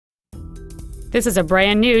This is a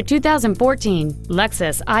brand new 2014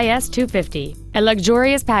 Lexus IS 250, a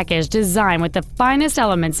luxurious package designed with the finest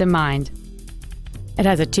elements in mind. It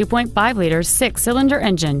has a 2.5-liter six-cylinder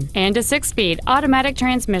engine and a 6-speed automatic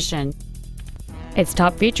transmission. Its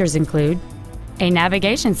top features include a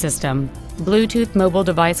navigation system, Bluetooth mobile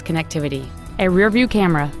device connectivity, a rear-view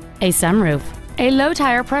camera, a sunroof, a low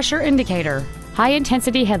tire pressure indicator,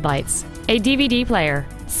 high-intensity headlights, a DVD player,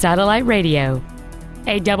 satellite radio,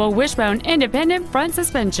 a double wishbone independent front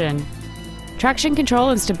suspension, traction control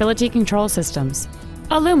and stability control systems,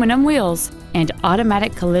 aluminum wheels, and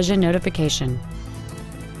automatic collision notification.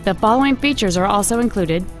 The following features are also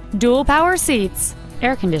included: dual power seats,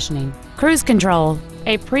 air conditioning, cruise control,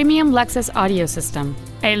 a premium Lexus audio system,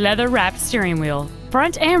 a leather-wrapped steering wheel,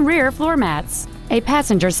 front and rear floor mats, a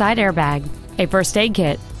passenger side airbag, a first aid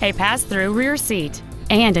kit, a pass-through rear seat,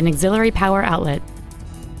 and an auxiliary power outlet.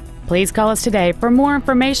 Please call us today for more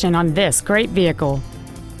information on this great vehicle.